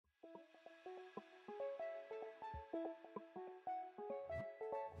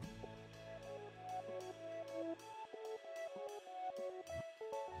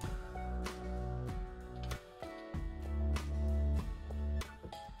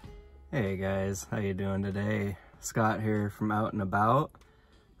Hey guys, how you doing today? Scott here from Out and About.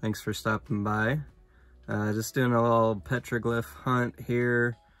 Thanks for stopping by. Just doing a little petroglyph hunt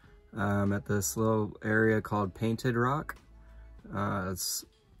here at this little area called Painted Rock. It's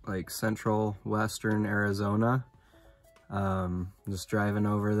like central western Arizona. Just driving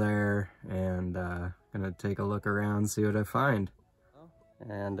over there and gonna take a look around, see what I find.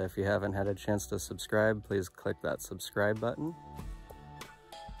 And if you haven't had a chance to subscribe, please click that subscribe button.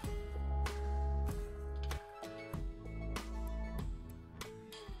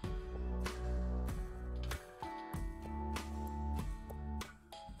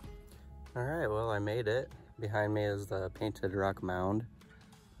 Alright, well, I made it. Behind me is the Painted Rock Mound.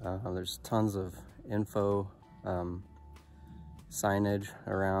 There's tons of info, signage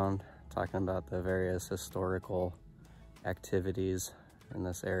around talking about the various historical activities in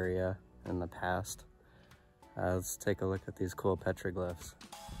this area in the past. Let's take a look at these cool petroglyphs.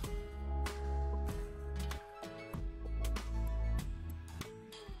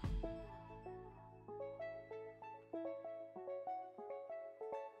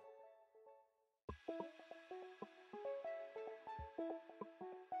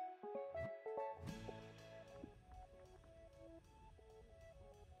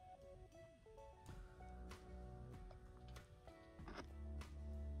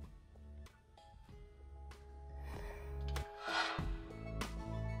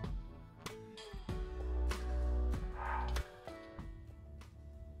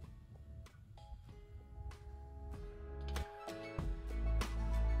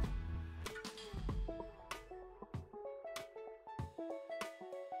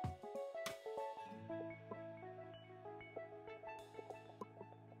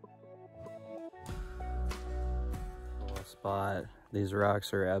 Spot. These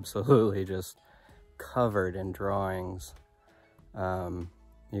rocks are absolutely just covered in drawings.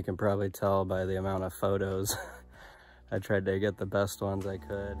 You can probably tell by the amount of photos. I tried to get the best ones I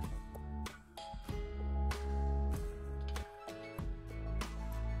could.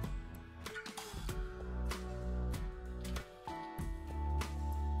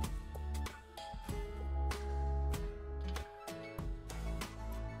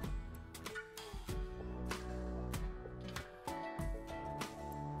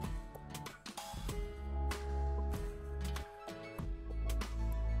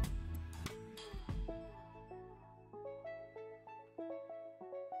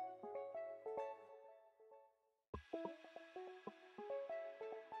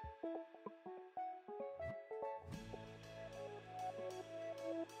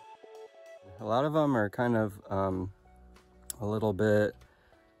 A lot of them are kind of a little bit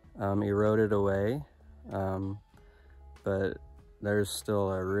eroded away, but there's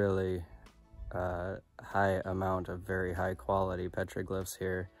still a really high amount of very high quality petroglyphs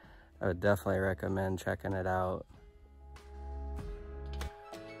here. I would definitely recommend checking it out.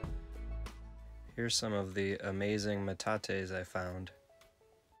 Here's some of the amazing metates I found.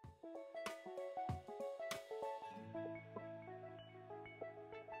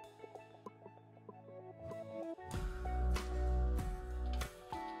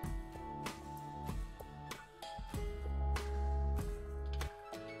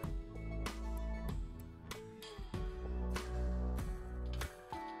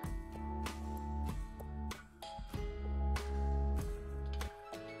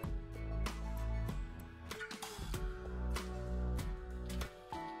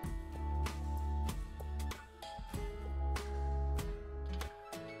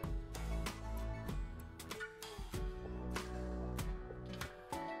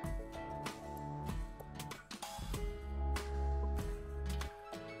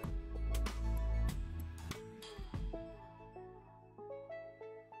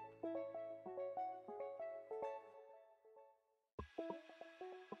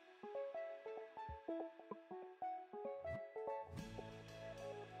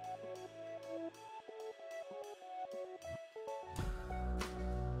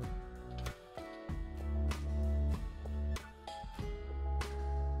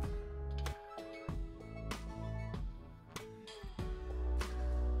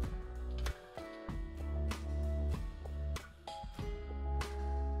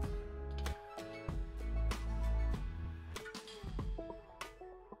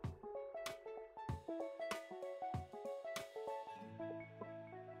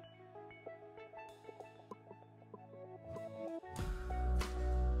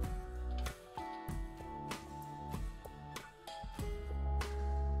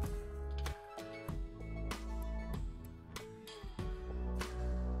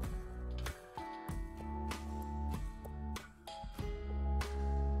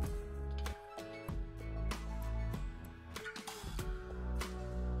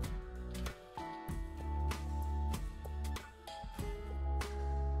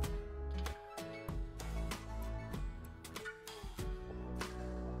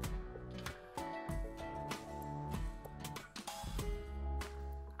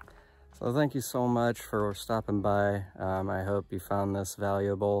 So thank you so much for stopping by. I hope you found this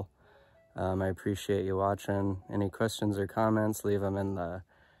valuable. I appreciate you watching. Any questions or comments, leave them in the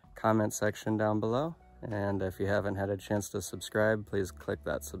comment section down below. And if you haven't had a chance to subscribe, please click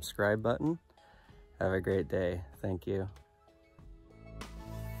that subscribe button. Have a great day. Thank you.